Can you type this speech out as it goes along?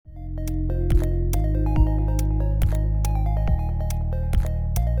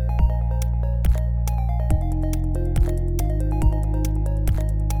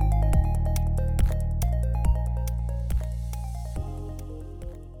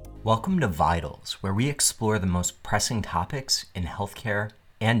Welcome to Vitals, where we explore the most pressing topics in healthcare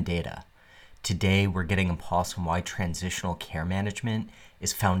and data. Today, we're getting a pulse on why transitional care management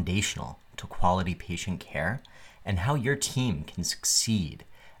is foundational to quality patient care and how your team can succeed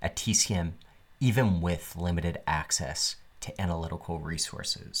at TCM even with limited access to analytical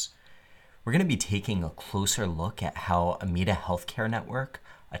resources. We're going to be taking a closer look at how AMITA Health Care Network,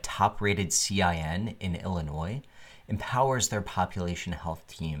 a top-rated CIN in Illinois, empowers their population health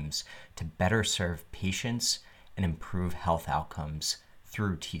teams to better serve patients and improve health outcomes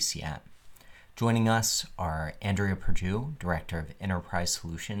through TCM. Joining us are Andrea Purjue, Director of Enterprise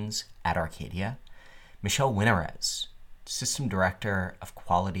Solutions at Arcadia, Michele Winiarz, System Director of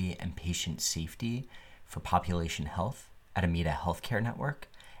Quality and Patient Safety for Population Health at AMITA Health Care Network,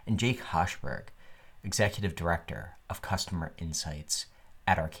 and Jake Hochberg, Executive Director of Customer Insights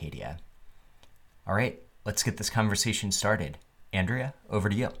at Arcadia. All right, let's get this conversation started. Andrea, over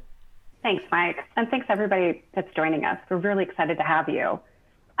to you. Thanks, Mike. And thanks everybody that's joining us. We're really excited to have you.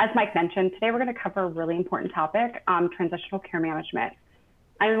 As Mike mentioned, today we're going to cover a really important topic, transitional care management.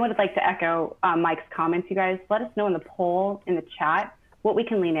 I would like to echo Mike's comments, you guys. Let us know in the poll, in the chat, what we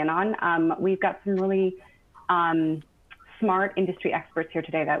can lean in on. We've got some really smart industry experts here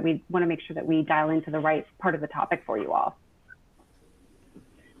today that we want to make sure that we dial into the right part of the topic for you all.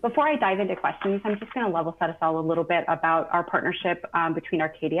 Before I dive into questions, I'm just going to level set us all a little bit about our partnership between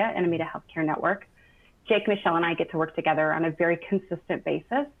Arcadia and AMITA Health Care Network. Jake, Michele, and I get to work together on a very consistent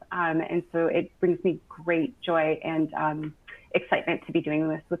basis, and so it brings me great joy and excitement to be doing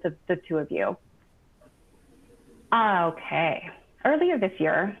this with the two of you. Okay. Earlier this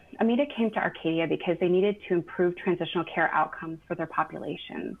year, AMITA came to Arcadia because they needed to improve transitional care outcomes for their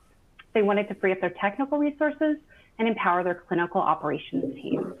populations. They wanted to free up their technical resources and empower their clinical operations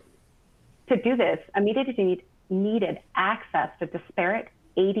teams. To do this, AMITA needed access to disparate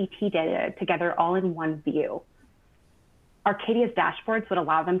ADT data together all in one view. Arcadia's dashboards would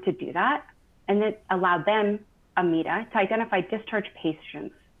allow them to do that, and it allowed them, AMITA, to identify discharged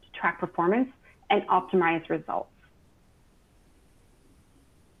patients, to track performance, and optimize results.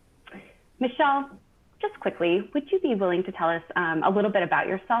 Michele, just quickly, would you be willing to tell us a little bit about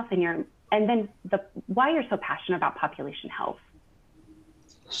yourself and then why you're so passionate about population health?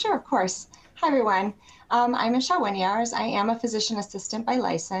 Sure, of course. Hi, everyone. I'm Michele Winiarz. I am a physician assistant by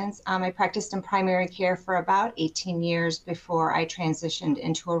license. I practiced in primary care for about 18 years before I transitioned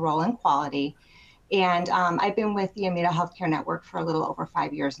into a role in quality. And I've been with the AMITA Health Care Network for a little over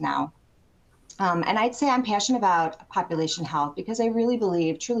 5 years now. And I'd say I'm passionate about population health because I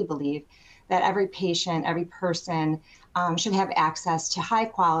really truly believe that every patient, every person should have access to high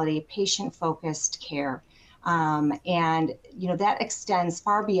quality, patient-focused care. And that extends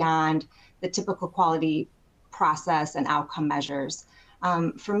far beyond the typical quality process and outcome measures.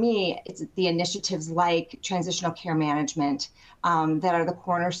 For me, it's the initiatives like transitional care management that are the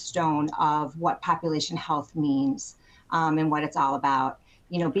cornerstone of what population health means and what it's all about.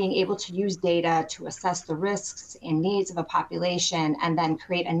 Being able to use data to assess the risks and needs of a population and then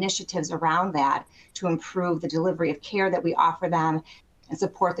create initiatives around that to improve the delivery of care that we offer them and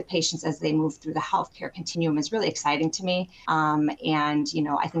support the patients as they move through the healthcare continuum is really exciting to me. And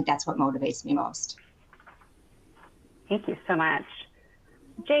I think that's what motivates me most. Thank you so much.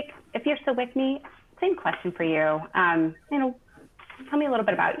 Jake, if you're still with me, same question for you. Tell me a little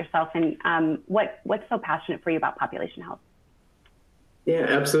bit about yourself and what's so passionate for you about population health? Yeah,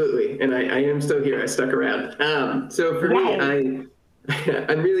 absolutely. And I am still here. I stuck around. So for me,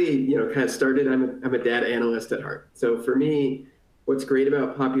 I'm really, kind of started, I'm a data analyst at heart. So for me, what's great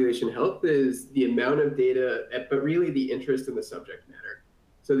about population health is the amount of data, but really the interest in the subject matter.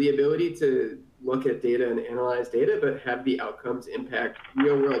 So the ability to look at data and analyze data, but have the outcomes impact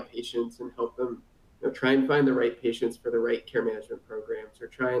real world patients and help them try and find the right patients for the right care management programs or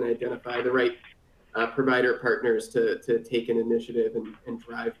try and identify the right provider partners to take an initiative and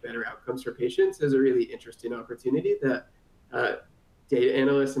drive better outcomes for patients is a really interesting opportunity that data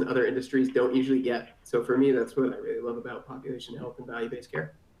analysts and other industries don't usually get. So for me, that's what I really love about population health and value-based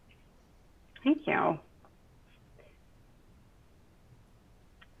care. Thank you.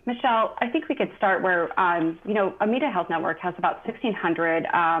 Michele, I think we could start where, AMITA Health Network has about 1,600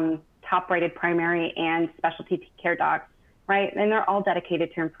 top-rated primary and specialty care docs, right? And they're all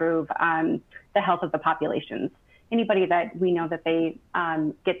dedicated to improve the health of the populations. Anybody that we know that they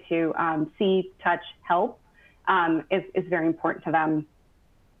get to see, touch, help is very important to them.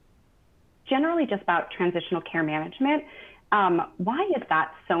 Generally, just about transitional care management, why is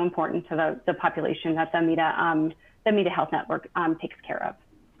that so important to the population that the AMITA Health Network takes care of?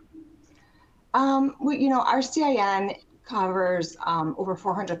 Our CIN covers over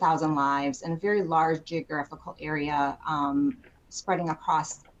 400,000 lives in a very large geographical area, spreading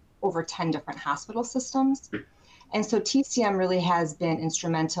across over 10 different hospital systems. And so TCM really has been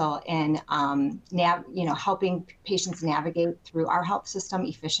instrumental in helping patients navigate through our health system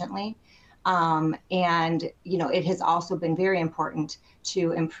efficiently. And it has also been very important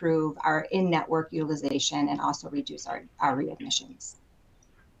to improve our in-network utilization and also reduce our readmissions.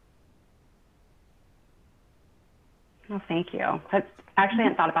 Well, thank you. That's actually, I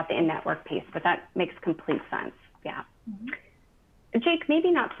hadn't thought about the in-network piece, but that makes complete sense. Yeah. Jake, maybe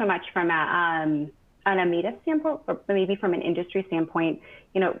not so much from an AMITA standpoint, but maybe from an industry standpoint.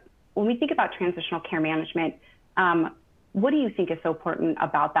 When we think about transitional care management, what do you think is so important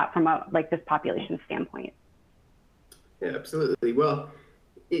about that from this population standpoint? Yeah, absolutely. Well,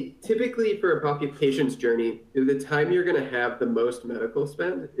 typically for a patient's journey, the time you're going to have the most medical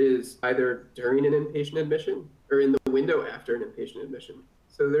spend is either during an inpatient admission or in the window after an inpatient admission.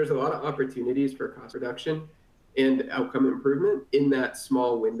 So there's a lot of opportunities for cost reduction and outcome improvement in that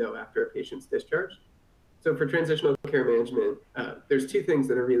small window after a patient's discharge. So for transitional care management, there's two things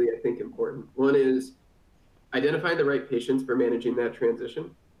that are really, I think, important. One is identifying the right patients for managing that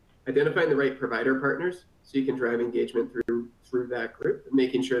transition, identifying the right provider partners so you can drive engagement through that group,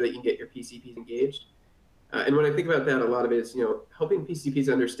 making sure that you can get your PCPs engaged. And when I think about that, a lot of it is, helping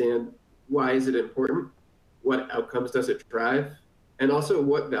PCPs understand why is it important, what outcomes does it drive, and also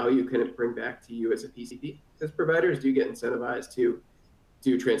what value can it bring back to you as a PCP? Because providers do get incentivized to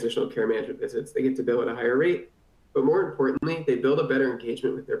do transitional care management visits. They get to bill at a higher rate, but more importantly, they build a better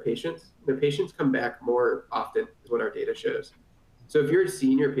engagement with their patients. Their patients come back more often, is what our data shows. So if you're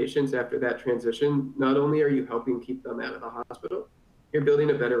seeing your patients after that transition, not only are you helping keep them out of the hospital, you're building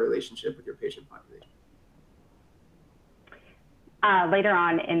a better relationship with your patient population. Later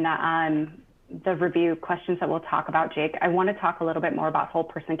on in the review questions that we'll talk about, Jake, I want to talk a little bit more about whole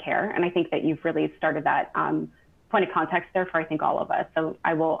person care. And I think that you've really started that point of context there for, I think, all of us. So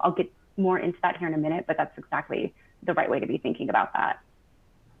I'll get more into that here in a minute, but that's exactly the right way to be thinking about that.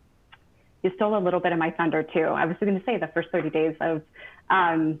 You stole a little bit of my thunder too. I was going to say the first 30 days of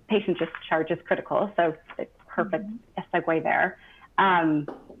patient discharge is critical. So it's perfect segue there.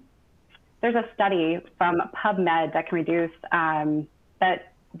 There's a study from PubMed that can reduce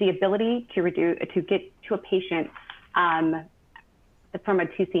that the ability to get to a patient from a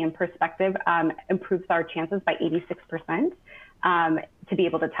TCM perspective improves our chances by 86% to be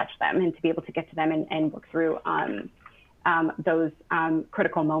able to touch them and to be able to get to them and work through those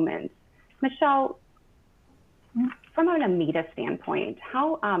critical moments. Michele, from an AMITA standpoint,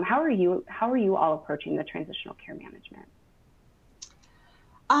 how are you all approaching the transitional care management?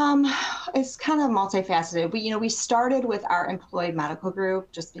 It's kind of multifaceted. We started with our employed medical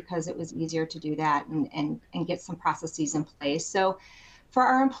group just because it was easier to do that and get some processes in place. So for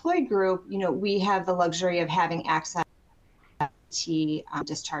our employed group, we have the luxury of having access to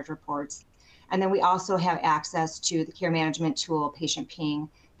discharge reports. And then we also have access to the care management tool, Patient Ping,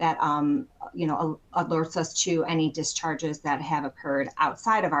 that alerts us to any discharges that have occurred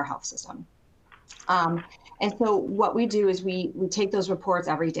outside of our health system. And so what we do is we take those reports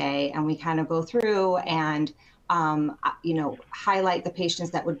every day and we kind of go through and highlight the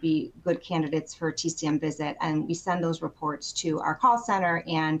patients that would be good candidates for a TCM visit, and we send those reports to our call center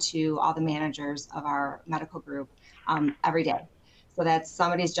and to all the managers of our medical group every day. So that's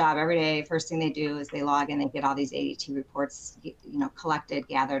somebody's job every day. First thing they do is they log in and get all these ADT reports, collected,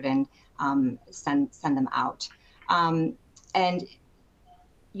 gathered, and send them out. And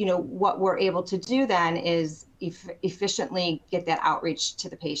what we're able to do then is efficiently get that outreach to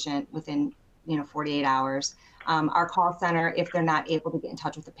the patient within 48 hours. Our call center, if they're not able to get in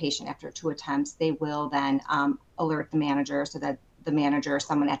touch with the patient after 2 attempts, they will then alert the manager so that the manager or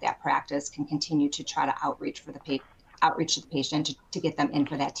someone at that practice can continue to try to outreach to the patient to get them in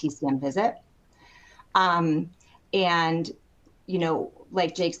for that TCM visit. And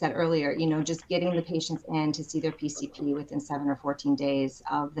like Jake said earlier, just getting the patients in to see their PCP within 7 or 14 days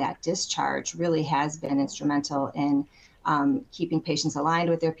of that discharge really has been instrumental in keeping patients aligned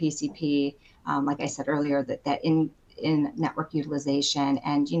with their PCP. Like I said earlier, that in network utilization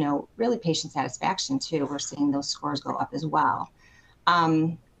and, really patient satisfaction too. We're seeing those scores go up as well.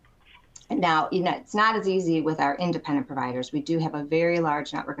 Now, it's not as easy with our independent providers. We do have a very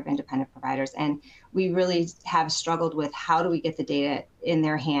large network of independent providers, and we really have struggled with how do we get the data in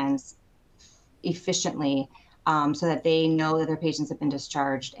their hands efficiently so that they know that their patients have been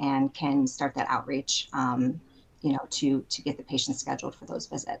discharged and can start that outreach, to get the patients scheduled for those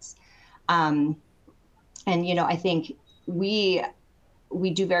visits. And, I think we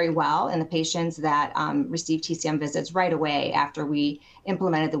we do very well in the patients that receive TCM visits right away after we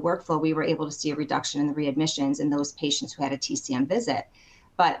implemented the workflow. We were able to see a reduction in the readmissions in those patients who had a TCM visit.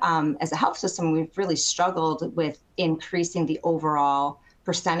 But as a health system, we've really struggled with increasing the overall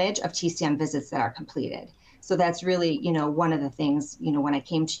percentage of TCM visits that are completed. So that's really, one of the things, when I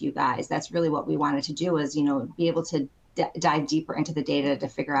came to you guys, that's really what we wanted to do is, be able to dive deeper into the data to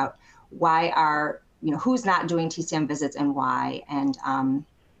figure out why who's not doing TCM visits and why. And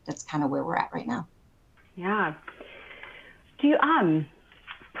that's kind of where we're at right now. Yeah. Do you,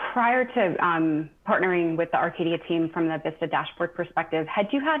 prior to partnering with the Arcadia team from the Vista dashboard perspective, had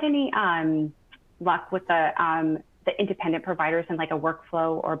you had any luck with the independent providers and like a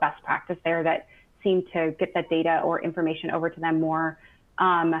workflow or best practice there that seemed to get that data or information over to them more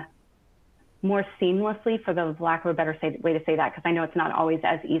seamlessly, for the lack of a better way to say that, because I know it's not always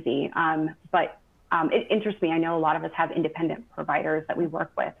as easy. But it interests me. I know a lot of us have independent providers that we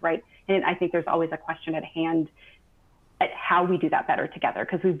work with, right? And I think there's always a question at hand at how we do that better together,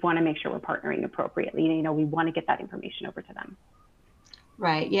 because we want to make sure we're partnering appropriately. We want to get that information over to them.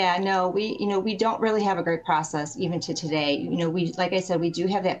 Right. Yeah. No, we don't really have a great process even to today. Like I said, we do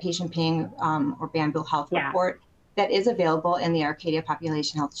have that patient paying or band bill health report that is available in the Arcadia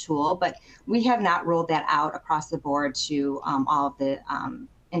Population Health tool, but we have not rolled that out across the board to all of the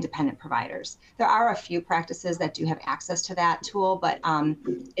independent providers. There are a few practices that do have access to that tool, but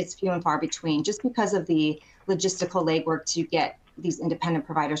it's few and far between, just because of the logistical legwork to get these independent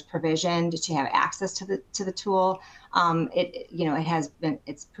providers provisioned to have access to the tool.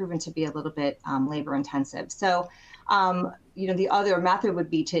 It's proven to be a little bit labor intensive. So, the other method would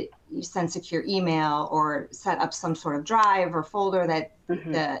be to send secure email or set up some sort of drive or folder that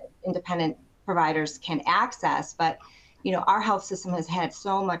the independent providers can access. But, our health system has had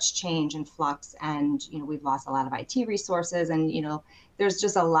so much change and flux, and, we've lost a lot of IT resources, and, there's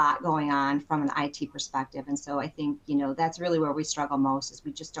just a lot going on from an IT perspective. And so I think, that's really where we struggle most, is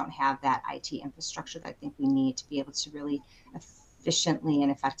we just don't have that IT infrastructure that I think we need to be able to really efficiently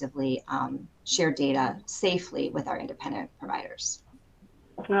and effectively share data safely with our independent providers.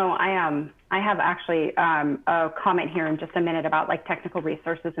 No, I have actually a comment here in just a minute about like technical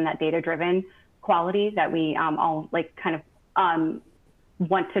resources and that data-driven quality that we all like kind of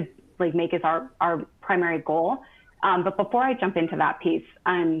want to like make as our primary goal. But before I jump into that piece,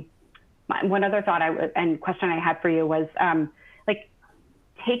 one other thought and question I had for you was like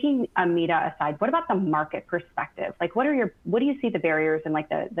taking AMITA aside, what about the market perspective? Like what do you see the barriers in like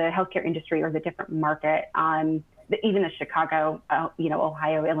the healthcare industry or the different market even the Chicago,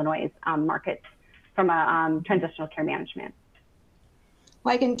 Ohio, Illinois markets from a transitional care management?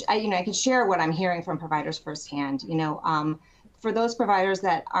 Well, I can share what I'm hearing from providers firsthand. For those providers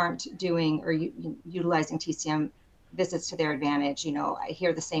that aren't doing or utilizing TCM visits to their advantage, I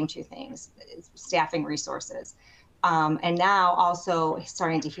hear the same two things: staffing resources, and now also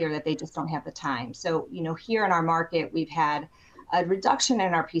starting to hear that they just don't have the time. So, here in our market, we've had a reduction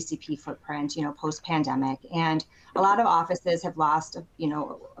in our PCP footprint, post-pandemic, and a lot of offices have lost, a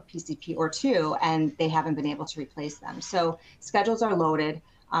PCP or two, and they haven't been able to replace them. So schedules are loaded.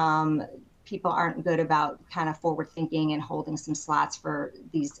 People aren't good about kind of forward thinking and holding some slots for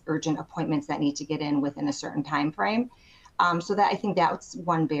these urgent appointments that need to get in within a certain time frame. So that I think that's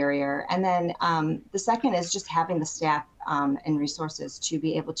one barrier. And then the second is just having the staff and resources to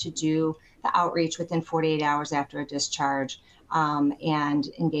be able to do the outreach within 48 hours after a discharge and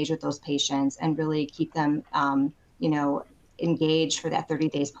engage with those patients and really keep them, engaged for that 30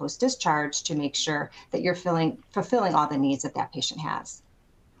 days post-discharge to make sure that you're fulfilling all the needs that that patient has.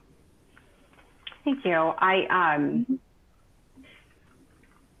 Thank you.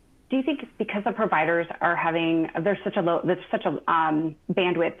 Do you think because the providers are there's such a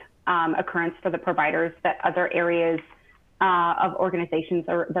bandwidth occurrence for the providers, that other areas of organizations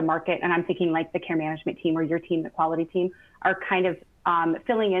or the market, and I'm thinking like the care management team or your team, the quality team, are kind of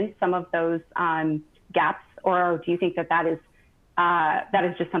filling in some of those gaps, or do you think that is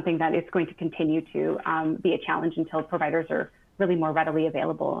just something that is going to continue to be a challenge until providers are really more readily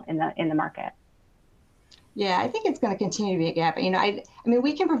available in the market? Yeah, I think it's going to continue to be a gap. I mean,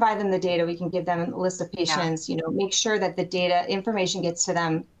 we can provide them the data. We can give them a list of patients, make sure that the data information gets to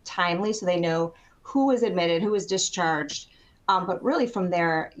them timely so they know who is admitted, who is discharged. But really from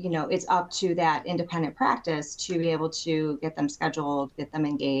there, it's up to that independent practice to be able to get them scheduled, get them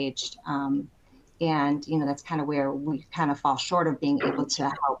engaged. And, that's kind of where we kind of fall short of being able to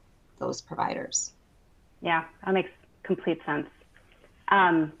help those providers. Yeah, that makes complete sense.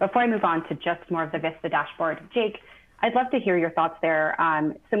 Before I move on to just more of the Vista dashboard, Jake, I'd love to hear your thoughts there.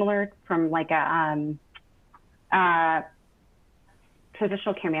 Similar from like a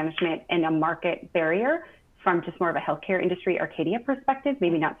transitional care management and a market barrier from just more of a healthcare industry Arcadia perspective,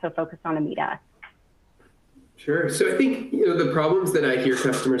 maybe not so focused on AMITA? Sure. So I think, the problems that I hear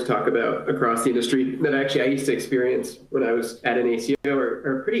customers talk about across the industry that actually I used to experience when I was at an ACO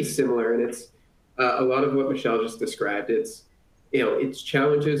are pretty similar. And it's a lot of what Michele just described. It's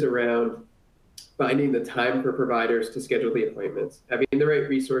challenges around finding the time for providers to schedule the appointments, having the right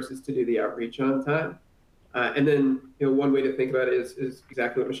resources to do the outreach on time. And then, one way to think about it is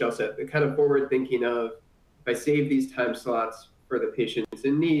exactly what Michele said, the kind of forward thinking of, if I save these time slots for the patients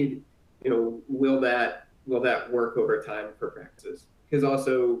in need, will that work over time for practices? Because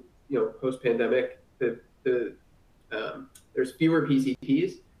also, post-pandemic, there's fewer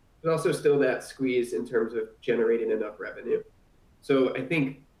PCPs, but also still that squeeze in terms of generating enough revenue. So I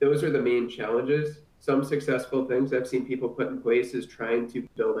think those are the main challenges. Some successful things I've seen people put in place is trying to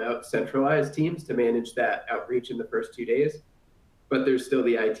build out centralized teams to manage that outreach in the first 2 days. But there's still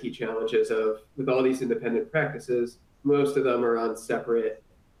the IT challenges of, with all these independent practices, most of them are on separate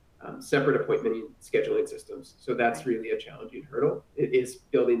appointment scheduling systems. So that's really a challenging hurdle. It is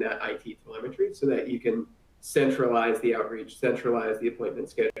building that IT telemetry so that you can centralize the outreach, centralize the appointment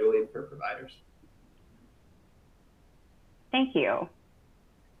scheduling for providers. Thank you.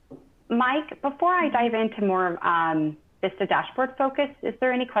 Mike, before I dive into more of Vista dashboard focus, is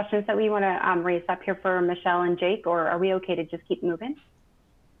there any questions that we want to raise up here for Michele and Jake, or are we okay to just keep moving?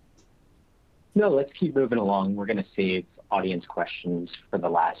 No, let's keep moving along. We're going to save audience questions for the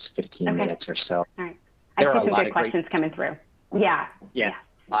last 15 minutes or so. All right. I see some good questions coming through. Yeah. A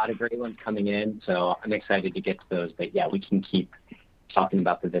lot of great ones coming in, so I'm excited to get to those. But yeah, we can keep talking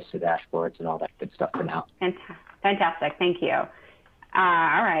about the Vista dashboards and all that good stuff for now. Fantastic. Thank you.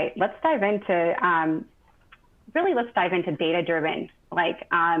 All right, let's dive into data-driven,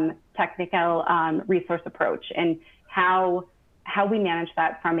 technical resource approach and how we manage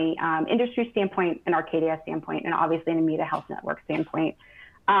that from a industry standpoint, an Arcadia standpoint, and obviously an AMITA Health Network standpoint.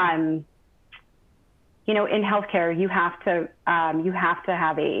 In healthcare, you have to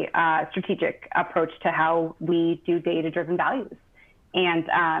have a strategic approach to how we do data-driven values.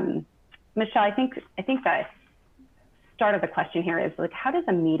 And Michele, I think the start of the question here is how does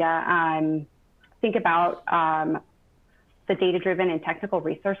AMITA think about the data-driven and technical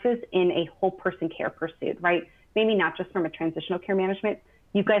resources in a whole person care pursuit, right? Maybe not just from a transitional care management.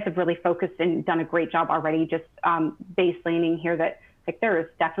 You guys have really focused and done a great job already just baselining here that there is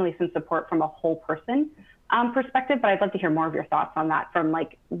definitely some support from a whole person perspective, but I'd love to hear more of your thoughts on that from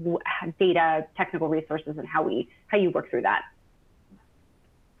data, technical resources, and how you work through that.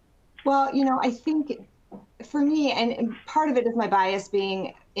 Well, I think for me, and part of it is my bias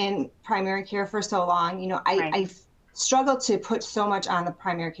being in primary care for so long, I struggle to put so much on the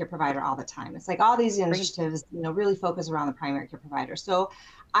primary care provider all the time. It's all these initiatives, really focus around the primary care provider. So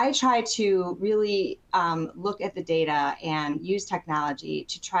I try to really look at the data and use technology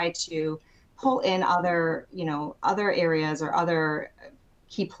to try to pull in other areas or other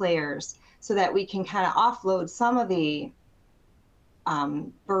key players so that we can kind of offload some of the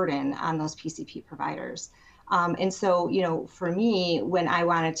burden on those PCP providers. And so, for me, when I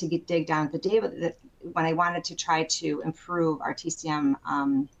wanted to dig down at the data, when I wanted to try to improve our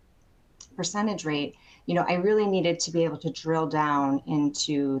TCM percentage rate, I really needed to be able to drill down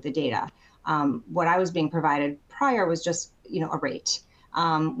into the data. What I was being provided prior was just, a rate,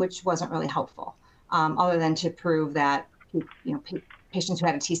 which wasn't really helpful, other than to prove that, patients who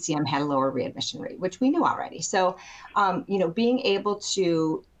had a TCM had a lower readmission rate, which we knew already. So, being able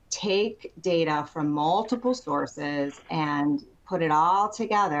to take data from multiple sources and put it all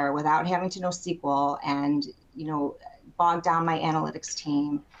together without having to know SQL and, bog down my analytics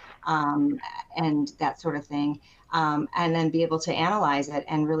team and that sort of thing, and then be able to analyze it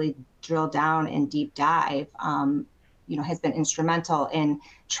and really drill down and deep dive, has been instrumental in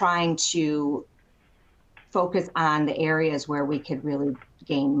trying to focus on the areas where we could really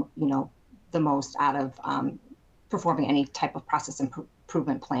gain, the most out of performing any type of process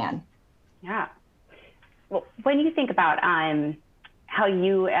improvement plan. Yeah. Well, when you think about how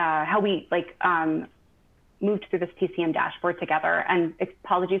we moved through this TCM dashboard together, and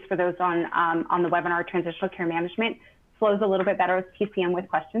apologies for those on the webinar, Transitional Care Management flows a little bit better with TCM with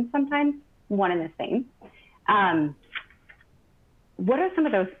questions sometimes, one and the same. What are some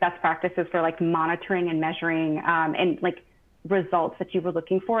of those best practices for monitoring and measuring and results that you were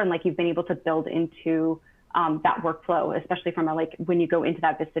looking for and you've been able to build into that workflow, especially from when you go into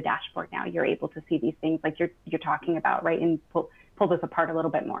that Vista dashboard now, you're able to see these things you're talking about, right? And pull this apart a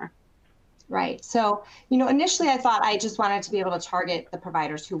little bit more. Right. So, initially I thought I just wanted to be able to target the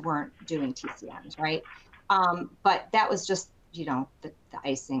providers who weren't doing TCMs, right? But that was just the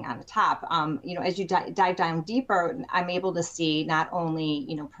icing on the top. As you dive down deeper, I'm able to see not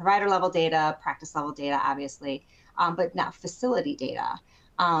only, provider level data, practice level data, obviously, but now facility data.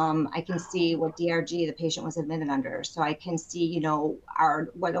 I can see what DRG the patient was admitted under. So I can see, what are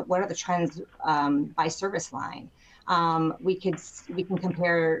the trends by service line. We can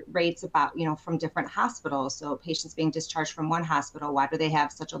compare rates about, from different hospitals. So patients being discharged from one hospital, why do they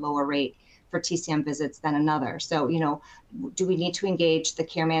have such a lower rate for TCM visits than another? So, do we need to engage the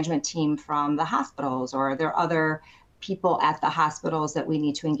care management team from the hospitals, or are there other people at the hospitals that we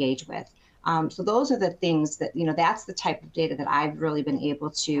need to engage with? So those are the things that, that's the type of data that I've really been able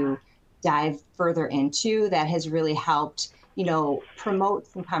to dive further into that has really helped, promote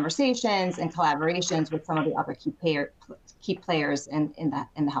some conversations and collaborations with some of the other key players in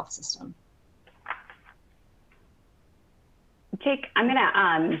the health system. Jake, I'm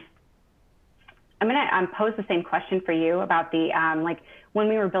gonna pose the same question for you about the when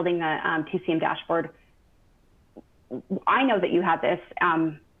we were building the TCM dashboard. I know that you had this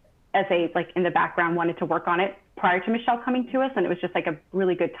as in the background, wanted to work on it prior to Michele coming to us, and it was just a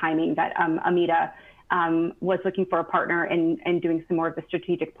really good timing that AMITA was looking for a partner and doing some more of the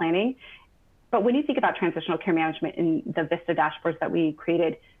strategic planning. But when you think about transitional care management in the Vista dashboards that we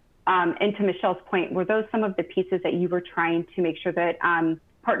created, and to Michele's point, were those some of the pieces that you were trying to make sure that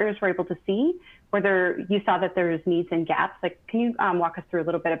partners were able to see, whether you saw that there's needs and gaps? Can you walk us through a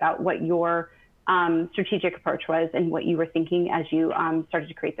little bit about what your strategic approach was and what you were thinking as you started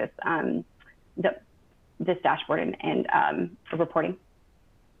to create this this dashboard and reporting?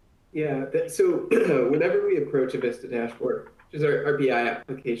 Yeah, so whenever we approach a Vista dashboard, which is our BI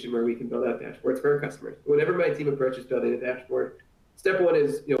application where we can build out dashboards for our customers, whenever my team approaches building a dashboard, step one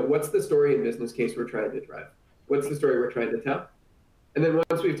is, what's the story and business case we're trying to drive? What's the story we're trying to tell? And then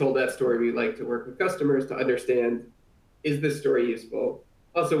once we've told that story, we like to work with customers to understand, is this story useful?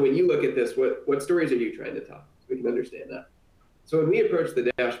 Also, when you look at this, what stories are you trying to tell? So we can understand that. So when we approached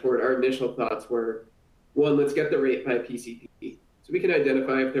the dashboard, our initial thoughts were, one, let's get the rate by PCP. So we can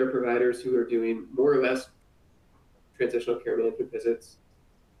identify if there are providers who are doing more or less transitional care management visits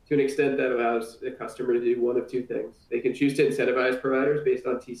to an extent that allows the customer to do one of two things. They can choose to incentivize providers based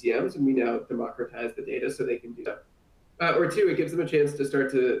on TCMs, and we now democratize the data so they can do that. Or two, it gives them a chance to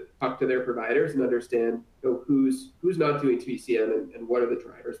start to talk to their providers and understand who's not doing TCM and what are the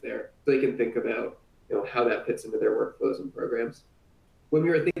drivers there, so they can think about how that fits into their workflows and programs. When we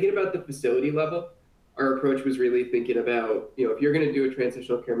were thinking about the facility level, our approach was really thinking about, if you're going to do a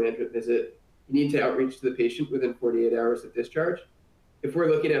transitional care management visit, you need to outreach to the patient within 48 hours of discharge. If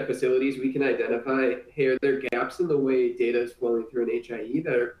we're looking at facilities, we can identify, hey, are there gaps in the way data is flowing through an HIE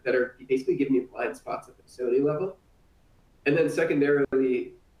that are basically giving you blind spots at the facility level? And then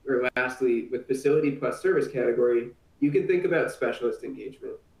secondarily, or lastly, with facility plus service category, you can think about specialist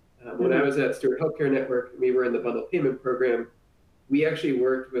engagement. When I was at Stewart Health Care Network, we were in the bundle payment program. We actually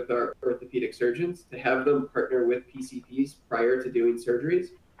worked with our orthopedic surgeons to have them partner with PCPs prior to doing surgeries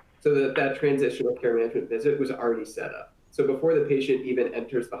so that transitional care management visit was already set up. So before the patient even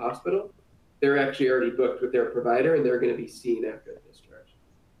enters the hospital, they're actually already booked with their provider and they're going to be seen after the discharge.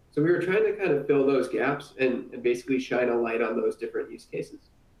 So we were trying to kind of fill those gaps and basically shine a light on those different use cases.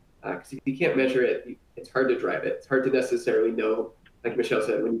 Because if you can't measure it, it's hard to drive it. It's hard to necessarily know, like Michele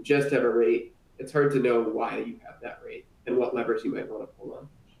said, when you just have a rate, it's hard to know why you have that rate and what levers you might want to pull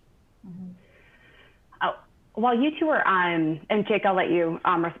on. Oh, while you two were and Jake, I'll let you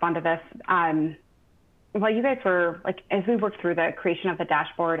respond to this. While you guys were, as we worked through the creation of the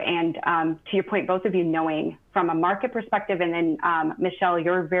dashboard, and to your point, both of you knowing from a market perspective, and then Michele,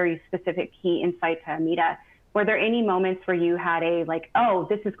 your very specific key insight to AMITA, were there any moments where you had oh,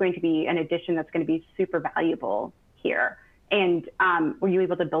 this is going to be an addition that's going to be super valuable here? And were you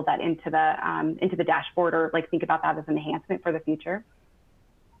able to build that into the dashboard, or think about that as an enhancement for the future?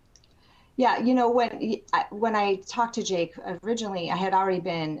 Yeah, when I talked to Jake originally, I had already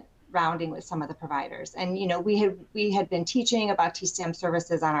been rounding with some of the providers, and we had been teaching about TCM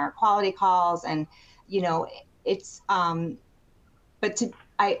services on our quality calls, and it's but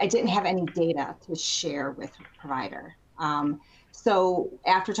I didn't have any data to share with the provider. So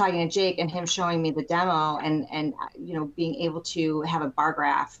after talking to Jake and him showing me the demo and being able to have a bar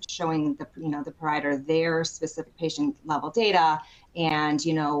graph showing the provider their specific patient level data and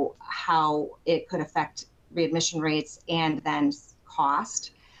how it could affect readmission rates and then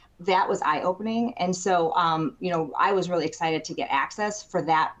cost, that was eye-opening. And so I was really excited to get access for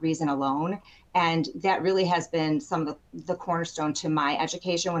that reason alone. And that really has been some of the cornerstone to my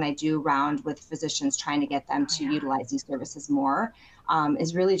education when I do round with physicians trying to get them to utilize these services more,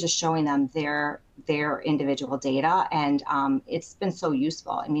 is really just showing them their individual data. And it's been so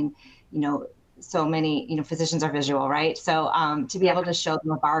useful. I mean, so many, physicians are visual, right? So to be able to show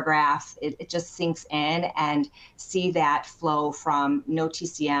them a bar graph, it just sinks in, and see that flow from no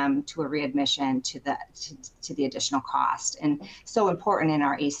TCM to a readmission to the additional cost. And so important in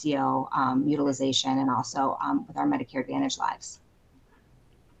our ACO utilization, and also with our Medicare Advantage lives.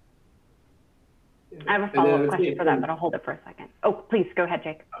 I have a follow-up question for that, but I'll hold it for a second. Oh, please go ahead,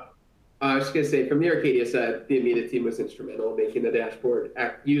 Jake. I was just going to say, from the Arcadia side, the AMITA team was instrumental in making the dashboard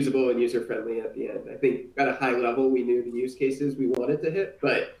usable and user-friendly at the end. I think at a high level, we knew the use cases we wanted to hit,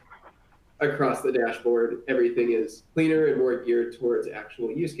 but across the dashboard, everything is cleaner and more geared towards actual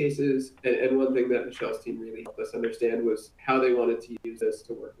use cases. And one thing that Michele's team really helped us understand was how they wanted to use this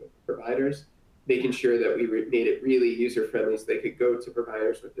to work with providers, making sure that we made it really user-friendly so they could go to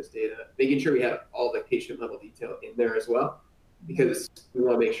providers with this data, making sure we had all the patient-level detail in there as well, because we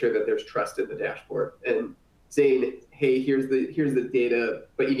want to make sure that there's trust in the dashboard. And saying, hey, here's the data,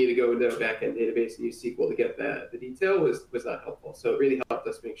 but you need to go into a backend database and use SQL to get the detail was not helpful. So it really helped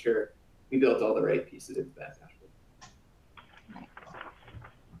us make sure we built all the right pieces into that dashboard.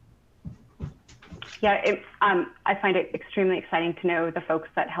 Yeah, I find it extremely exciting to know the folks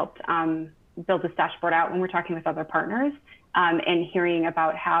that helped build this dashboard out when we're talking with other partners, and hearing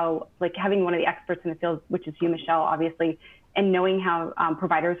about how, like, having one of the experts in the field, which is you, Michele, obviously, and knowing how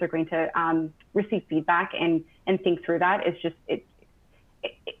providers are going to receive feedback and think through that is just, it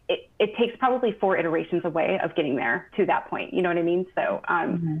takes probably 4 iterations away of getting there to that point. You know what I mean? So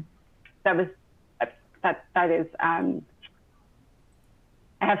that is, I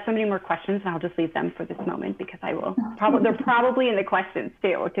have so many more questions, and I'll just leave them for this moment, because I will they're probably in the questions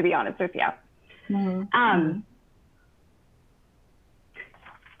too, to be honest with you.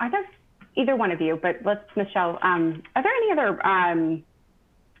 Are there, either one of you, but let's, Michele, are there any other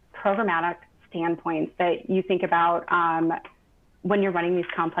programmatic standpoints that you think about when you're running these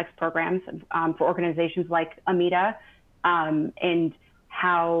complex programs for organizations like AMITA, and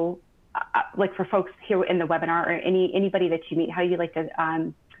how, like, for folks here in the webinar, or anybody that you meet, how you'd like to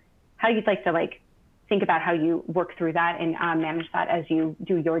like think about how you work through that and manage that as you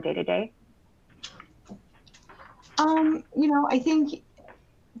do your day-to-day? I think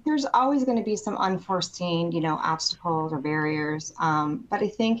there's always going to be some unforeseen, obstacles or barriers. But I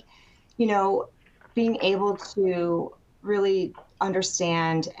think, being able to really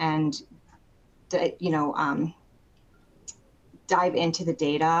understand and, dive into the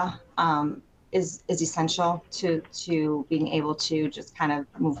data is essential to being able to just kind of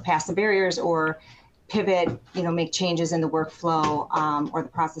move past the barriers, or pivot, make changes in the workflow or the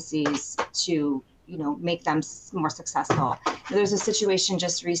processes to make them more successful. There's a situation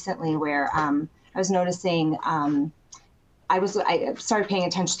just recently where I was noticing, I started paying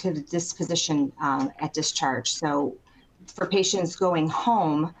attention to the disposition at discharge. So for patients going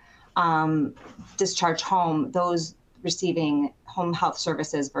home, discharge home, those receiving home health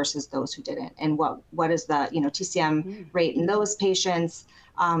services versus those who didn't, and what is the TCM rate in those patients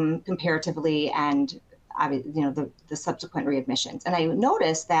comparatively, and the subsequent readmissions. And I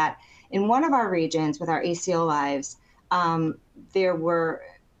noticed that in one of our regions with our ACO lives, there were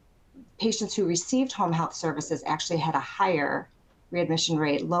patients who received home health services actually had a higher readmission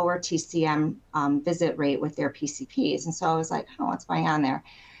rate, lower TCM visit rate with their PCPs. And so I was like, oh, what's going on there?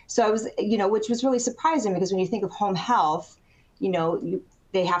 So I was, which was really surprising, because when you think of home health,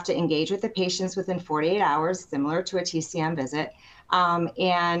 they have to engage with the patients within 48 hours, similar to a TCM visit.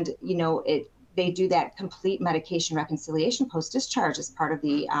 And, they do that complete medication reconciliation post-discharge as part of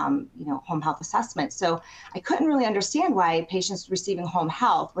the, home health assessment. So I couldn't really understand why patients receiving home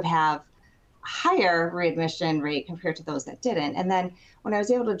health would have a higher readmission rate compared to those that didn't. And then when I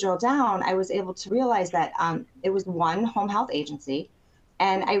was able to drill down, I was able to realize that it was one home health agency.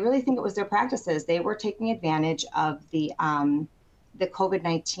 And I really think it was their practices. They were taking advantage of the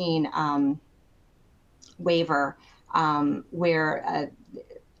COVID-19 waiver, where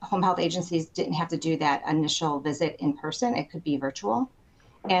home health agencies didn't have to do that initial visit in person. It could be virtual.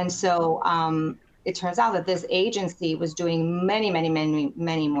 And so it turns out that this agency was doing many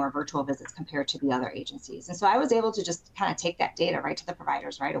more virtual visits compared to the other agencies. And so I was able to just kind of take that data right to the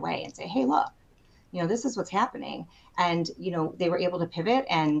providers right away and say, hey, look, this is what's happening. And, they were able to pivot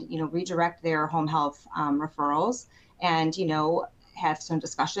and, redirect their home health referrals, and, have some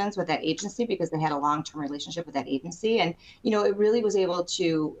discussions with that agency, because they had a long-term relationship with that agency. And, it really was able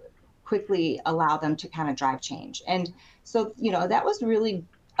to quickly allow them to kind of drive change. And so, that was really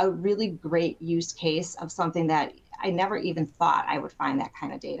a really great use case of something that I never even thought I would find that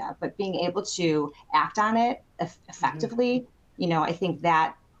kind of data, but being able to act on it effectively, I think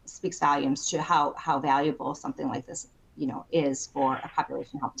that speaks volumes to how valuable something like this, is for a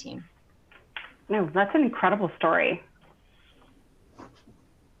population health team. No, that's an incredible story.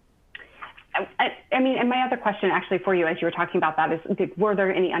 I mean, and my other question actually for you as you were talking about that is, were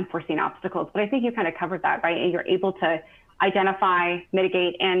there any unforeseen obstacles? But I think you kind of covered that, right? And you're able to identify,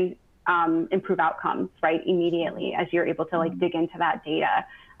 mitigate, and improve outcomes, right, immediately as you're able to like dig into that data,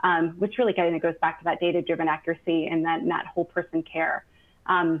 which really kind of goes back to that data-driven accuracy and that whole person care.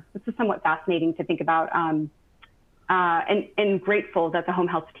 This is somewhat fascinating to think about, and grateful that the home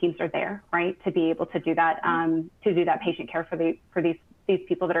health teams are there, right, to be able to do that patient care for these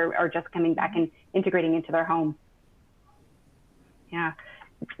people that are just coming back and integrating into their home. Yeah.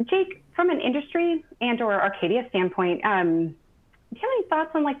 Jake, from an industry and or Arcadia standpoint, do you have any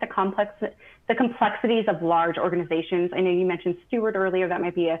thoughts on like the complexities of large organizations? I know you mentioned Steward earlier, that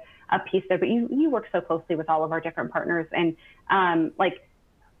might be a piece there, but you work so closely with all of our different partners, and like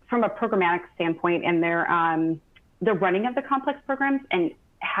from a programmatic standpoint and the running of the complex programs and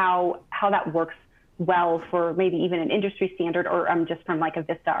how that works well for maybe even an industry standard or just from like a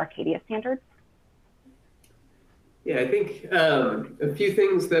Vista Arcadia standard? Yeah, I think a few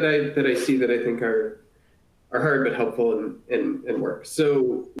things that I see that I think are hard but helpful and work.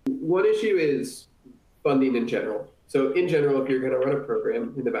 So one issue is funding in general. So in general, if you're going to run a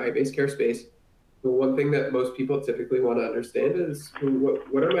program in the value-based care space, the one thing that most people typically want to understand is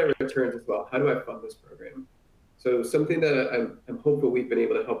what are my returns as well? How do I fund this program? So something that I'm hopeful we've been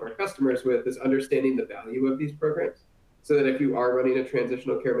able to help our customers with is understanding the value of these programs, so that if you are running a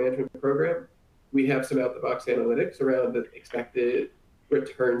transitional care management program, we have some out-the-box analytics around the expected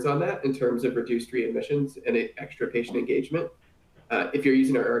returns on that in terms of reduced readmissions and extra patient engagement. If you're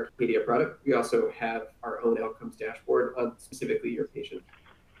using our Arcadia product, we also have our own outcomes dashboard on specifically your patient.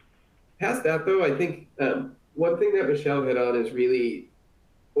 Past that, though, I think one thing that Michele hit on is really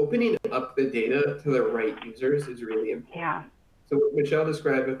opening up the data to the right users is really important. Yeah. So what Michele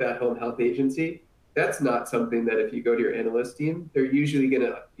described with that home health agency, that's not something that if you go to your analyst team, they're usually going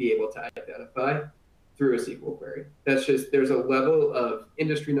to be able to identify through a SQL query. That's just, there's a level of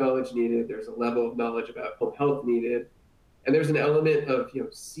industry knowledge needed. There's a level of knowledge about home health needed. And there's an element of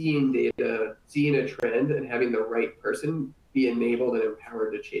seeing data, seeing a trend, and having the right person be enabled and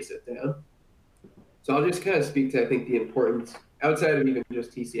empowered to chase it down. So I'll just kind of speak to, I think, the importance, outside of even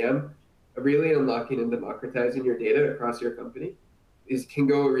just TCM, of really unlocking and democratizing your data across your company can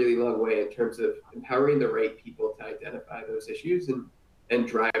go a really long way in terms of empowering the right people to identify those issues and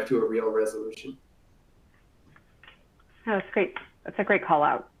drive to a real resolution. Oh, that's great. That's a great call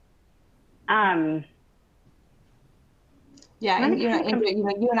out. Yeah, and you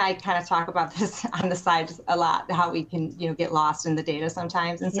and I kind of talk about this on the side a lot, how we can get lost in the data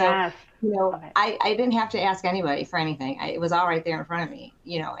sometimes. And so yes. I didn't have to ask anybody for anything. It was all right there in front of me,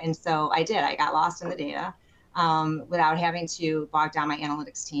 and so I did. I got lost in the data without having to bog down my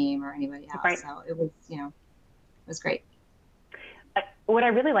analytics team or anybody else. Right. So it was it was great. What I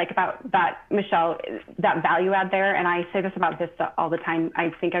really like about that, Michele, that value add there, and I say this about Vista all the time, I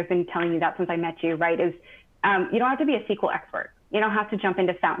think I've been telling you that since I met you, right, is you don't have to be a SQL expert. You don't have to jump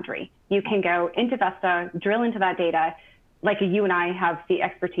into Foundry. You can go into Vista, drill into that data, like you and I have the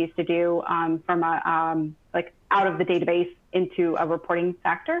expertise to do from a like out of the database into a reporting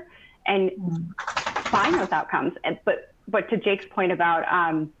factor, and find those outcomes. But to Jake's point about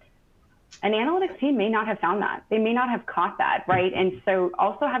an analytics team may not have found that. They may not have caught that, right? And so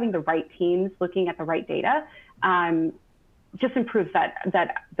also having the right teams looking at the right data just improves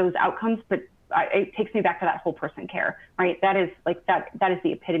those outcomes, but it takes me back to that whole person care, right? That is like that is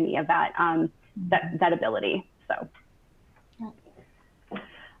the epitome of that that ability. So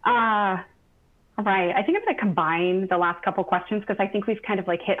all right, I think I'm going to combine the last couple questions because I think we've kind of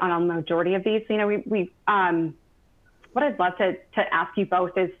like hit on a majority of these. What I'd love to ask you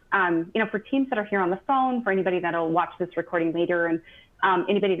both is, for teams that are here on the phone, for anybody that'll watch this recording later, and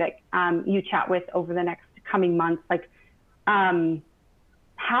anybody that you chat with over the next coming months, like,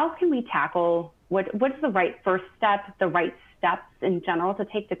 how can we tackle, what is the right first step, the right steps in general to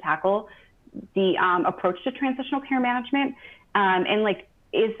take to tackle the approach to transitional care management? And like,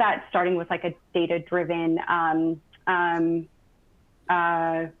 is that starting with like a data-driven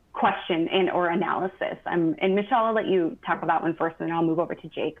question or analysis? And Michele, I'll let you tackle that one first, and then I'll move over to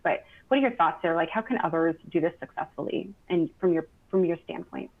Jake. But what are your thoughts there? Like, how can others do this successfully, and from your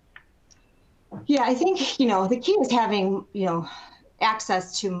standpoint? Yeah, I think the key is having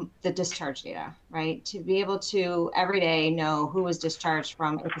access to the discharge data, right? To be able to every day know who was discharged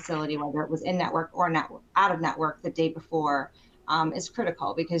from a facility, whether it was in network or out of network the day before, is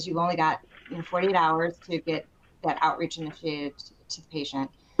critical, because you've only got 48 hours to get that outreach initiated to the patient.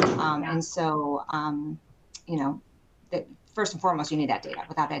 And so, first and foremost, you need that data.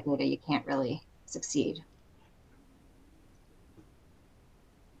 Without that data, you can't really succeed.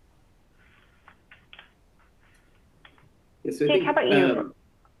 Yeah, so Jake, how about you?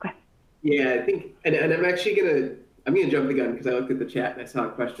 Yeah, I think, and I'm actually I'm gonna jump the gun because I looked at the chat and I saw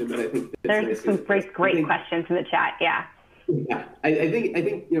a question that I think there's some great questions in the chat. Yeah. Yeah, I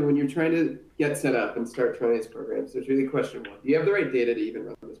think when you're trying to get set up and start trying these programs, there's really question one: do you have the right data to even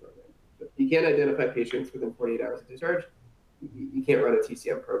run this program? If you can't identify patients within 48 hours of discharge, you can't run a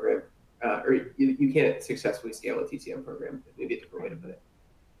TCM program, or you can't successfully scale a TCM program. Maybe a different way to put it.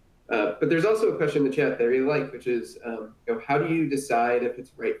 But there's also a question in the chat that I really like, which is, how do you decide if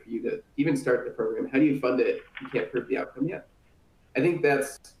it's right for you to even start the program? How do you fund it if you can't prove the outcome yet? I think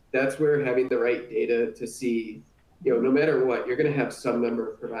that's where having the right data to see, no matter what, you're going to have some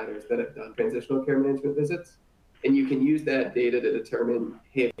number of providers that have done transitional care management visits, and you can use that data to determine,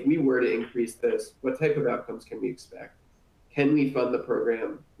 hey, if we were to increase this, what type of outcomes can we expect? Can we fund the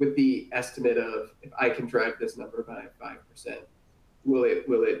program with the estimate of, if I can drive this number by 5%? Will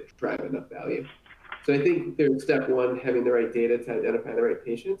it drive enough value? So I think there's step one, having the right data to identify the right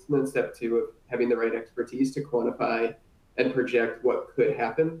patients, and then step two of having the right expertise to quantify and project what could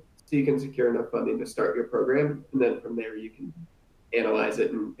happen, so you can secure enough funding to start your program, and then from there you can analyze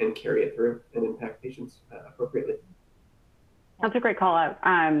it and carry it through and impact patients appropriately. That's a great call out.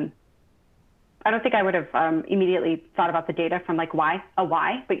 I don't think I would have immediately thought about the data from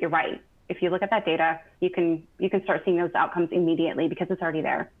why, but you're right. If you look at that data, you can start seeing those outcomes immediately because it's already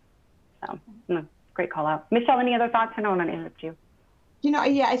there. So, great call out. Michele, any other thoughts? I don't want to interrupt you.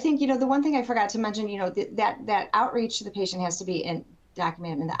 Yeah, I think, the one thing I forgot to mention, that outreach to the patient has to be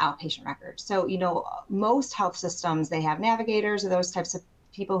documented in the outpatient record. So, most health systems, they have navigators or those types of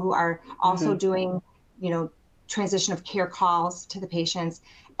people who are also doing, transition of care calls to the patients.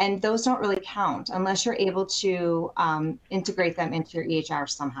 And those don't really count unless you're able to integrate them into your EHR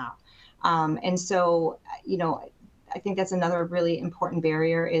somehow. And so, I think that's another really important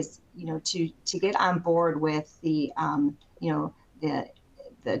barrier is, to get on board with the,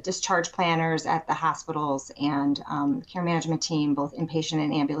 the discharge planners at the hospitals and care management team, both inpatient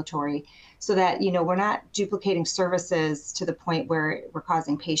and ambulatory, so that, we're not duplicating services to the point where we're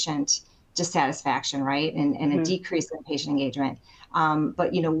causing patient dissatisfaction, right? And a decrease in patient engagement.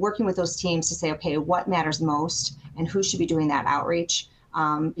 But, working with those teams to say, okay, what matters most and who should be doing that outreach?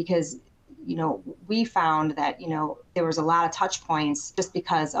 Because we found that, there was a lot of touch points just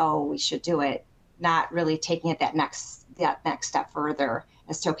because, we should do it, not really taking it that next step further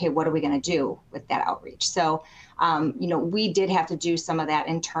as to, okay, what are we going to do with that outreach? So, we did have to do some of that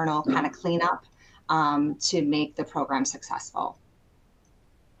internal kind of cleanup to make the program successful.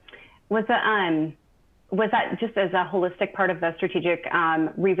 Was that just as a holistic part of the strategic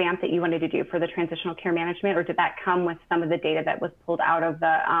revamp that you wanted to do for the transitional care management, or did that come with some of the data that was pulled out of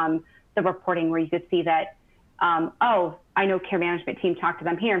the reporting where you could see that, I know care management team talked to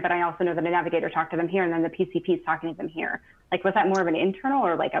them here, but I also know that a navigator talked to them here, and then the PCP is talking to them here. Was that more of an internal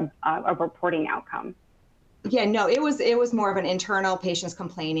or a reporting outcome? Yeah, no, it was more of an internal, patients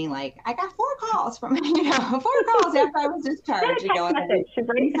complaining, I got 4 calls from, 4 calls after I was discharged, and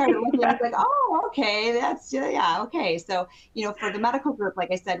we started looking, I was like, oh, okay, that's, yeah, okay. So, for the medical group, like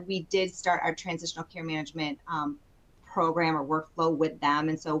I said, we did start our transitional care management program or workflow with them.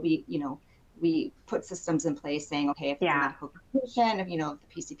 And so we put systems in place saying, okay, if it's a medical patient, if, the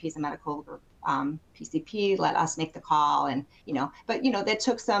PCP is a medical group, PCP, let us make the call. And, but, that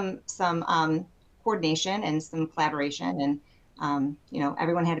took some coordination and some collaboration, and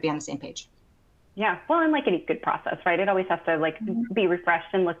everyone had to be on the same page. Yeah, well, and like any good process, right? It always has to be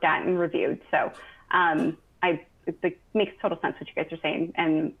refreshed and looked at and reviewed. So it makes total sense what you guys are saying.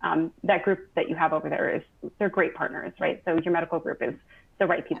 And that group that you have over there they're great partners, right? So your medical group is the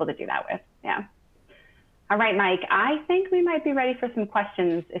right people to do that with. Yeah. All right, Mike, I think we might be ready for some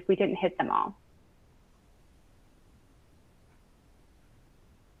questions if we didn't hit them all.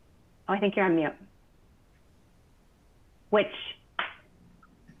 Oh, I think you're on mute. Which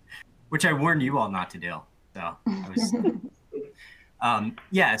I warned you all not to do. So I was,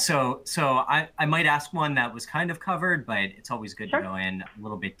 yeah. So I might ask one that was kind of covered, but it's always good to go in a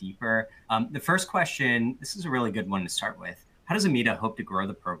little bit deeper. The first question, this is a really good one to start with. How does AMITA hope to grow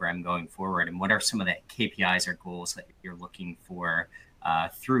the program going forward, and what are some of the KPIs or goals that you're looking for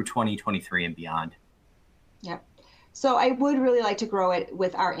through 2023 and beyond? Yep. So I would really like to grow it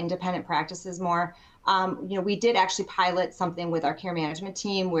with our independent practices more. We did actually pilot something with our care management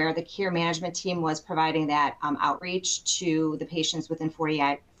team where the care management team was providing that outreach to the patients within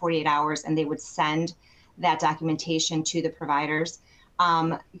 48 hours, and they would send that documentation to the providers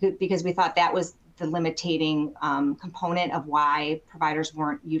because we thought that was the limiting component of why providers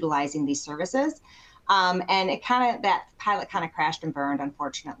weren't utilizing these services. And that pilot kind of crashed and burned,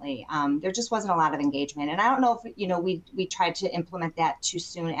 unfortunately. There just wasn't a lot of engagement. And I don't know if, we tried to implement that too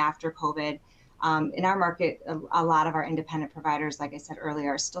soon after COVID. In our market, a lot of our independent providers, like I said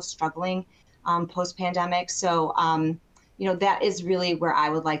earlier, are still struggling post-pandemic. So, that is really where I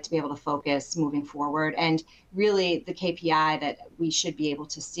would like to be able to focus moving forward. And really the KPI that we should be able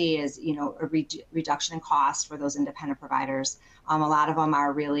to see is, a reduction in cost for those independent providers. A lot of them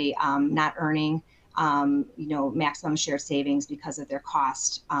are really not earning, maximum shared savings because of their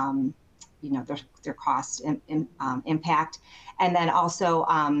cost, their cost impact. And then also,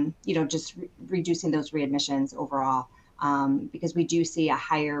 just reducing those readmissions overall, because we do see a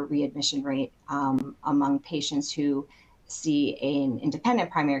higher readmission rate among patients who see an independent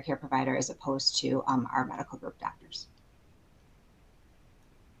primary care provider as opposed to our medical group doctors.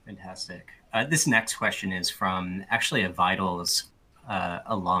 Fantastic. This next question is from actually a Vitals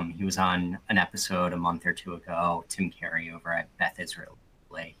alum. He was on an episode a month or two ago, Tim Carey over at Beth Israel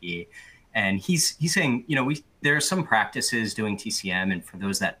Leahy. And he's saying, there are some practices doing TCM, and for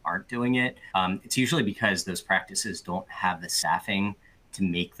those that aren't doing it, it's usually because those practices don't have the staffing to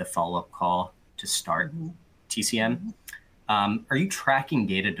make the follow-up call to start TCM. Are you tracking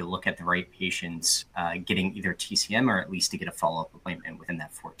data to look at the right patients getting either TCM or at least to get a follow-up appointment within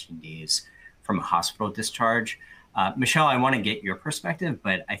that 14 days from a hospital discharge? Michele, I want to get your perspective,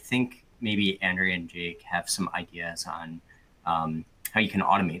 but I think maybe Andrea and Jake have some ideas on how you can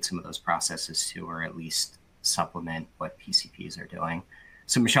automate some of those processes too, or at least supplement what PCPs are doing.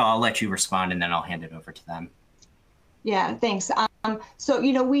 So Michele, I'll let you respond and then I'll hand it over to them. Yeah, thanks. So,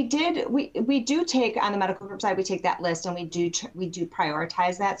 we do take on the medical group side, we take that list and we do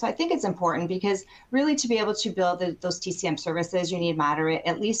prioritize that. So I think it's important because really to be able to build those TCM services, you need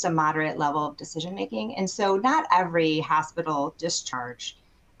at least a moderate level of decision making. And so not every hospital discharge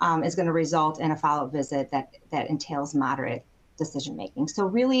is going to result in a follow-up visit that entails moderate decision making. So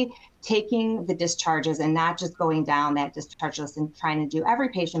really taking the discharges and not just going down that discharge list and trying to do every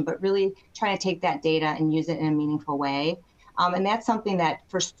patient, but really trying to take that data and use it in a meaningful way. And that's something that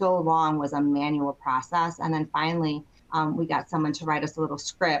for so long was a manual process. And then finally, we got someone to write us a little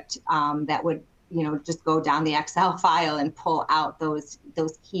script that would, just go down the Excel file and pull out those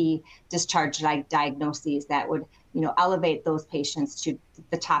key discharge diagnoses that would, elevate those patients to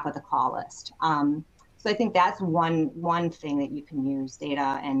the top of the call list. So I think that's one thing that you can use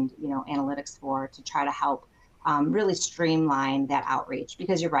data and analytics for to try to help really streamline that outreach.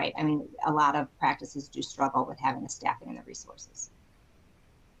 Because you're right, I mean, a lot of practices do struggle with having the staffing and the resources.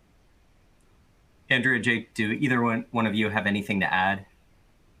 Andrea, Jake, do either one of you have anything to add?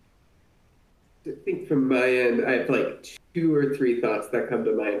 I think from my end, I have like 2 or 3 thoughts that come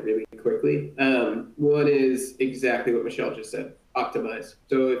to mind really quickly. One is exactly what Michele just said. Optimize.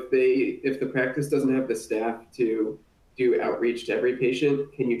 So if the practice doesn't have the staff to do outreach to every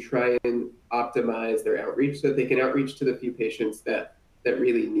patient, can you try and optimize their outreach so that they can outreach to the few patients that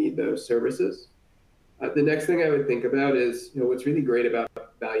really need those services? The next thing I would think about is, what's really great about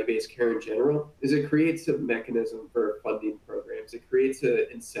value-based care in general is it creates a mechanism for funding programs. It creates an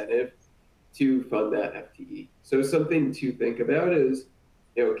incentive to fund that FTE. So something to think about is,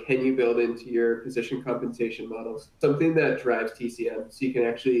 can you build into your physician compensation models something that drives TCM so you can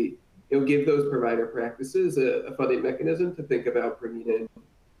actually give those provider practices a funding mechanism to think about bringing in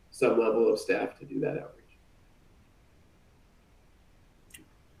some level of staff to do that outreach.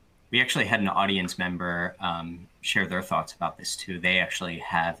 We actually had an audience member share their thoughts about this too. They actually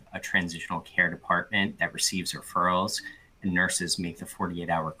have a transitional care department that receives referrals, and nurses make the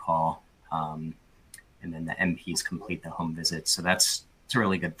 48-hour call, and then the MPs complete the home visit. So it's a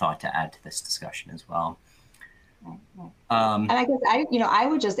really good thought to add to this discussion as well. And I guess I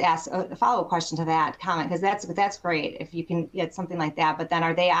would just ask a follow-up question to that comment, because that's great if you can get something like that. But then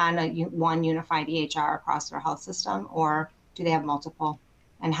are they on one unified EHR across their health system, or do they have multiple?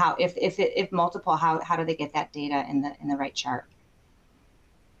 And how, if multiple, how do they get that data in the right chart?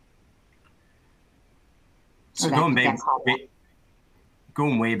 So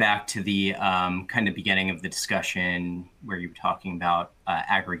going way back to the kind of beginning of the discussion where you were talking about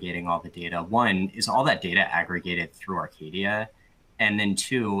aggregating all the data. One, is all that data aggregated through Arcadia? And then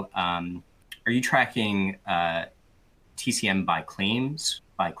 2, are you tracking TCM by claims,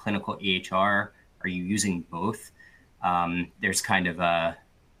 by clinical EHR? Are you using both? there's kind of a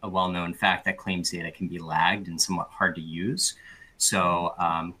well-known fact that claims data can be lagged and somewhat hard to use. So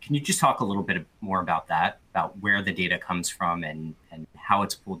can you just talk a little bit more about that, about where the data comes from and how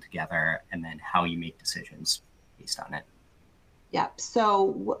it's pulled together, and then how you make decisions based on it? Yeah,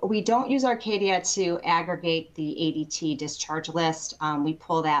 so we don't use Arcadia to aggregate the ADT discharge list. We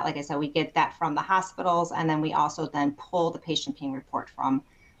pull that, like I said, we get that from the hospitals, and then we also then pull the patient paying report from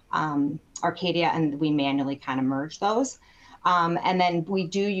Arcadia, and we manually kind of merge those. And then we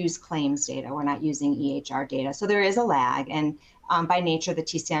do use claims data. We're not using EHR data. So there is a lag, and by nature, the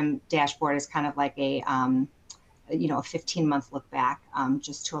TCM dashboard is kind of like a 15-month look back,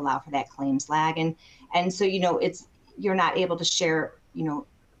 just to allow for that claims lag. And so, you're not able to share,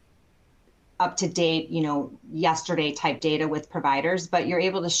 up to date, yesterday type data with providers, but you're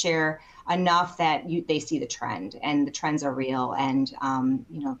able to share enough that they see the trend, and the trends are real. And,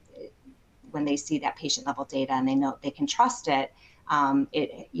 when they see that patient level data and they know they can trust it,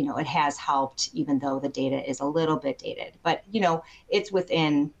 it has helped, even though the data is a little bit dated, but, it's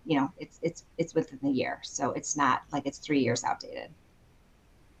within, it's within the year. So it's not like it's 3 years outdated.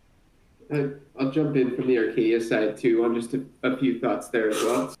 I'll jump in from the Arcadia side too on just a few thoughts there as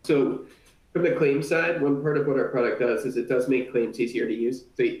well. So from the claims side, one part of what our product does is it does make claims easier to use.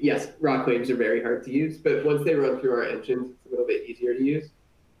 So yes, raw claims are very hard to use, but once they run through our engines, it's a little bit easier to use.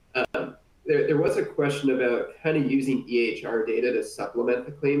 There was a question about kind of using EHR data to supplement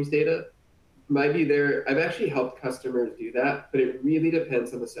the claims data. My view there, I've actually helped customers do that, but it really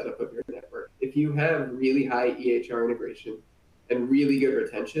depends on the setup of your network. If you have really high EHR integration and really good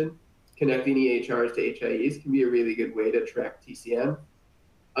retention, connecting EHRs to HIEs can be a really good way to track TCM.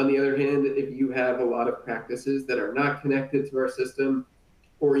 On the other hand, if you have a lot of practices that are not connected to our system,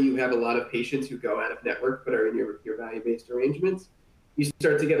 or you have a lot of patients who go out of network but are in your value-based arrangements, you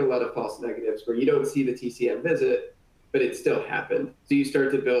start to get a lot of false negatives where you don't see the TCM visit, but it still happened. So you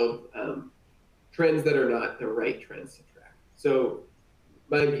start to build trends that are not the right trends to track. So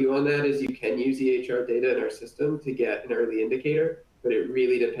my view on that is you can use EHR data in our system to get an early indicator, but it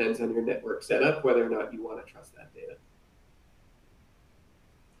really depends on your network setup, whether or not you want to trust that data.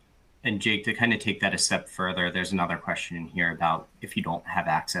 And Jake, to kind of take that a step further, there's another question in here about if you don't have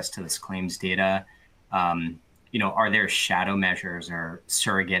access to this claims data, are there shadow measures or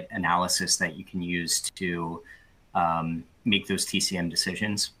surrogate analysis that you can use to make those TCM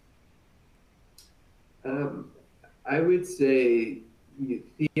decisions? I would say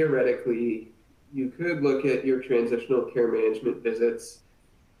theoretically, you could look at your transitional care management visits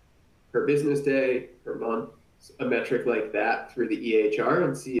per business day, per month, a metric like that through the EHR,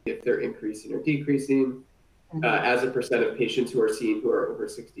 and see if they're increasing or decreasing as a percent of patients who are seen who are over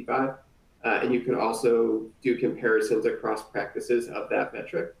 65. And you can also do comparisons across practices of that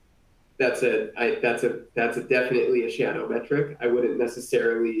metric. That's definitely a shadow metric. I wouldn't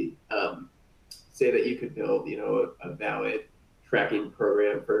necessarily say that you could build, a valid tracking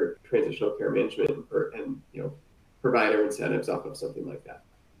program for transitional care management and provider incentives off of something like that.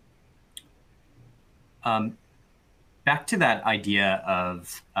 Back to that idea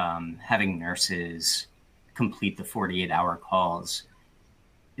of having nurses complete the 48-hour calls,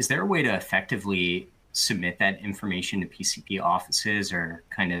 is there a way to effectively submit that information to PCP offices or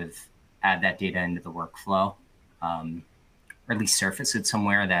kind of add that data into the workflow, or at least surface it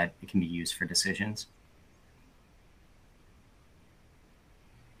somewhere that it can be used for decisions?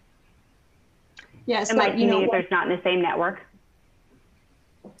 Yes. And Mike, there's not in the same network?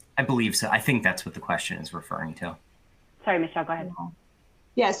 I believe so. I think that's what the question is referring to. Sorry, Michele, go ahead.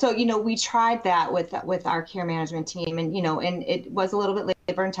 Yeah, so we tried that with our care management team, and and it was a little bit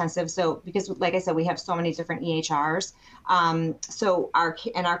labor intensive. So because, like I said, we have so many different EHRs. So our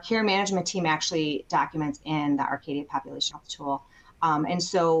care management team actually documents in the Arcadia Population Health tool. And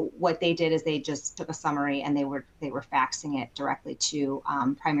so what they did is they just took a summary and they were faxing it directly to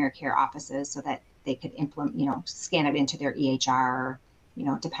primary care offices so that they could implement, scan it into their EHR,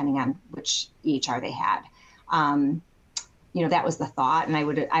 depending on which EHR they had. That was the thought, and I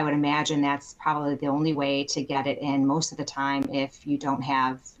would imagine that's probably the only way to get it in most of the time if you don't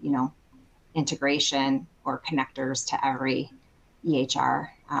have integration or connectors to every EHR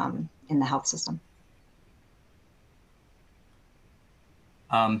in the health system.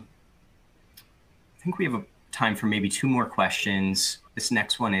 I think we have time for maybe 2 more questions. This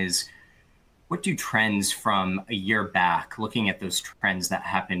next one is, what do trends from a year back, looking at those trends that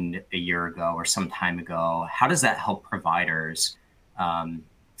happened a year ago or some time ago, how does that help providers from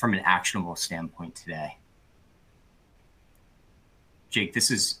an actionable standpoint today? Jake,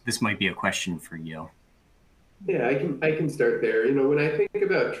 this might be a question for you. Yeah, I can start there. When I think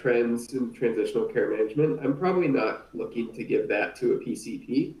about trends in transitional care management, I'm probably not looking to give that to a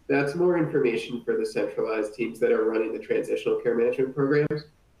PCP. That's more information for the centralized teams that are running the transitional care management programs.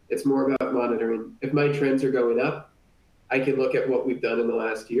 It's more about monitoring. If my trends are going up, I can look at what we've done in the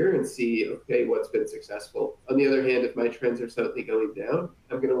last year and see, okay, what's been successful. On the other hand, if my trends are suddenly going down,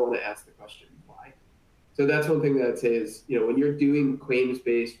 I'm going to want to ask the question, why? So that's one thing that I'd say is, when you're doing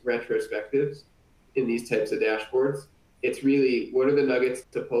claims-based retrospectives in these types of dashboards, it's really what are the nuggets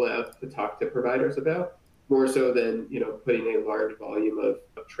to pull out to talk to providers about, more so than putting a large volume of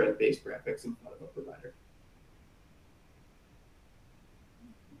trend-based graphics in front of a provider.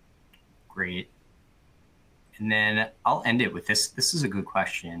 Great. And then I'll end it with this. This is a good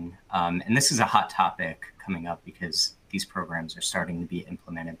question. And this is a hot topic coming up because these programs are starting to be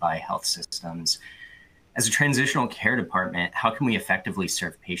implemented by health systems. As a transitional care department, how can we effectively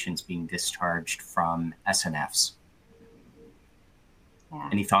serve patients being discharged from SNFs? Yeah.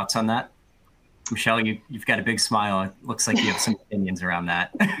 Any thoughts on that? Michele, you've got a big smile. It looks like you have some opinions around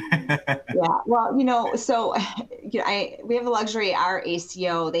that. Yeah, well, so we have the luxury, our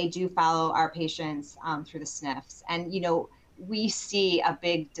ACO, they do follow our patients through the SNFs. And, we see a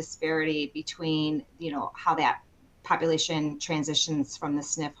big disparity between, how that population transitions from the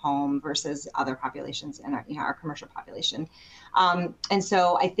SNF home versus other populations in our commercial population. And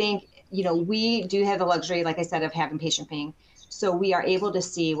so I think, we do have the luxury, like I said, of having patient ping. So we are able to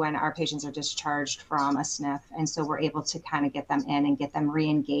see when our patients are discharged from a SNF. And so we're able to kind of get them in and get them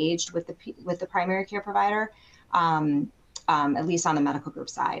re-engaged with the primary care provider, at least on the medical group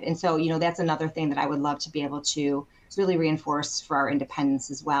side. And so, that's another thing that I would love to be able to really reinforce for our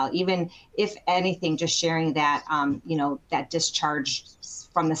independents as well. Even if anything, just sharing that, that discharge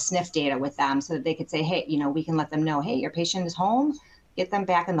from the SNF data with them so that they could say, hey, we can let them know, hey, your patient is home, get them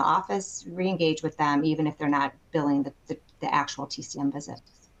back in the office, re-engage with them, even if they're not billing the actual TCM visit.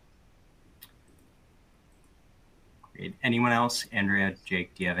 Great. Anyone else? Andrea,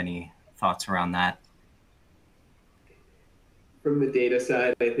 Jake, do you have any thoughts around that? From the data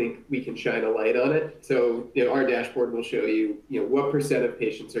side, I think we can shine a light on it. So, our dashboard will show you, what % of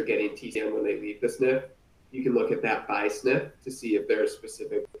patients are getting TCM when they leave the SNF. You can look at that by SNF to see if there are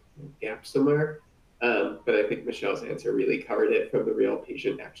specific gaps somewhere. But I think Michele's answer really covered it from the real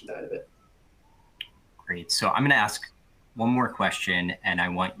patient action side of it. Great. So I'm going to ask one more question, and I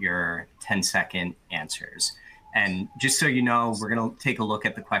want your 10-second answers. And just so you know, we're going to take a look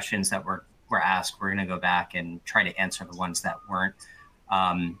at the questions that were asked. We're going to go back and try to answer the ones that weren't.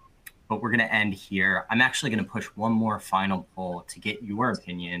 But we're going to end here. I'm actually going to push one more final poll to get your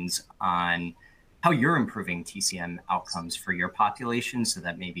opinions on how you're improving TCM outcomes for your population so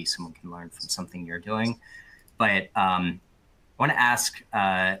that maybe someone can learn from something you're doing. But I want to ask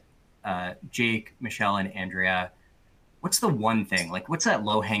Jake, Michele, and Andrea, what's the one thing, what's that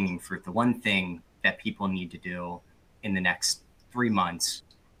low-hanging fruit, the one thing that people need to do in the next 3 months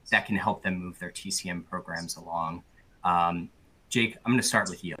that can help them move their TCM programs along? Jake, I'm going to start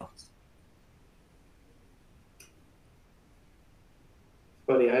with you.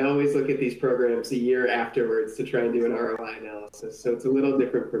 Funny, I always look at these programs a year afterwards to try and do an ROI analysis, so it's a little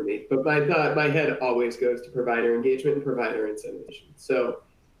different for me. But my head always goes to provider engagement and provider incentivization. So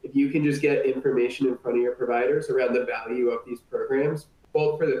if you can just get information in front of your providers around the value of these programs,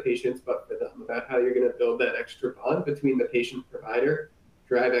 both for the patients but for them, about how you're going to build that extra bond between the patient and provider,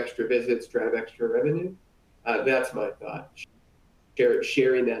 drive extra visits, drive extra revenue, that's my thought.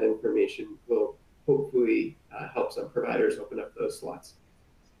 Sharing that information will hopefully help some providers open up those slots.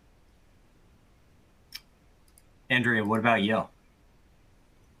 Andrea, what about you?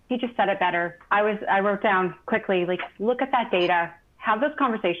 He just said it better. I wrote down quickly, look at that data, have those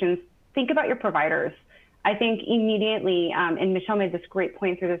conversations, think about your providers. I think immediately, and Michele made this great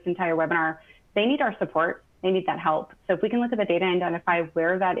point through this entire webinar, they need our support, they need that help. So if we can look at the data and identify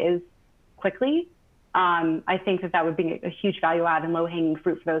where that is quickly, I think that would be a huge value add and low-hanging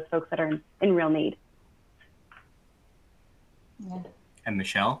fruit for those folks that are in real need. Yeah. And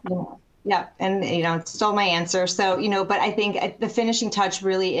Michele? Yeah, and it stole my answer. So, but I think the finishing touch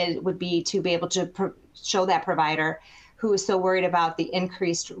really would be to be able to show that provider who is so worried about the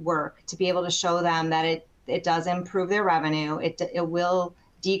increased work, to be able to show them that it does improve their revenue, it will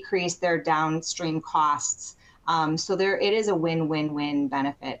decrease their downstream costs. So it is a win-win-win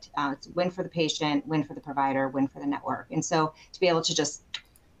benefit. It's a win for the patient, win for the provider, win for the network. And so to be able to just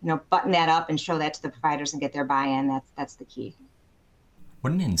button that up and show that to the providers and get their buy-in, that's the key.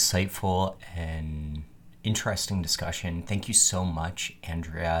 What an insightful and interesting discussion. Thank you so much,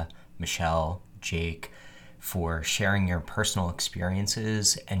 Andrea, Michele, Jake, for sharing your personal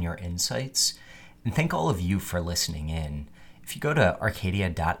experiences and your insights. And thank all of you for listening in. If you go to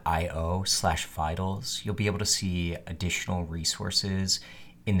arcadia.io/vitals, you'll be able to see additional resources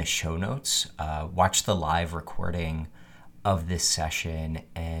in the show notes. Watch the live recording of this session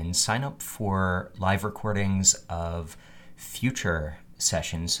and sign up for live recordings of future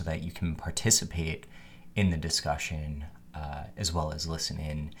sessions so that you can participate in the discussion as well as listen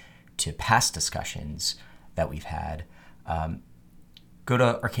in to past discussions that we've had. Go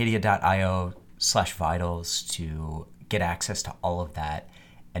to arcadia.io/vitals to get access to all of that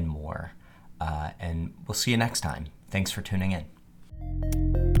and more. And we'll see you next time. Thanks for tuning in.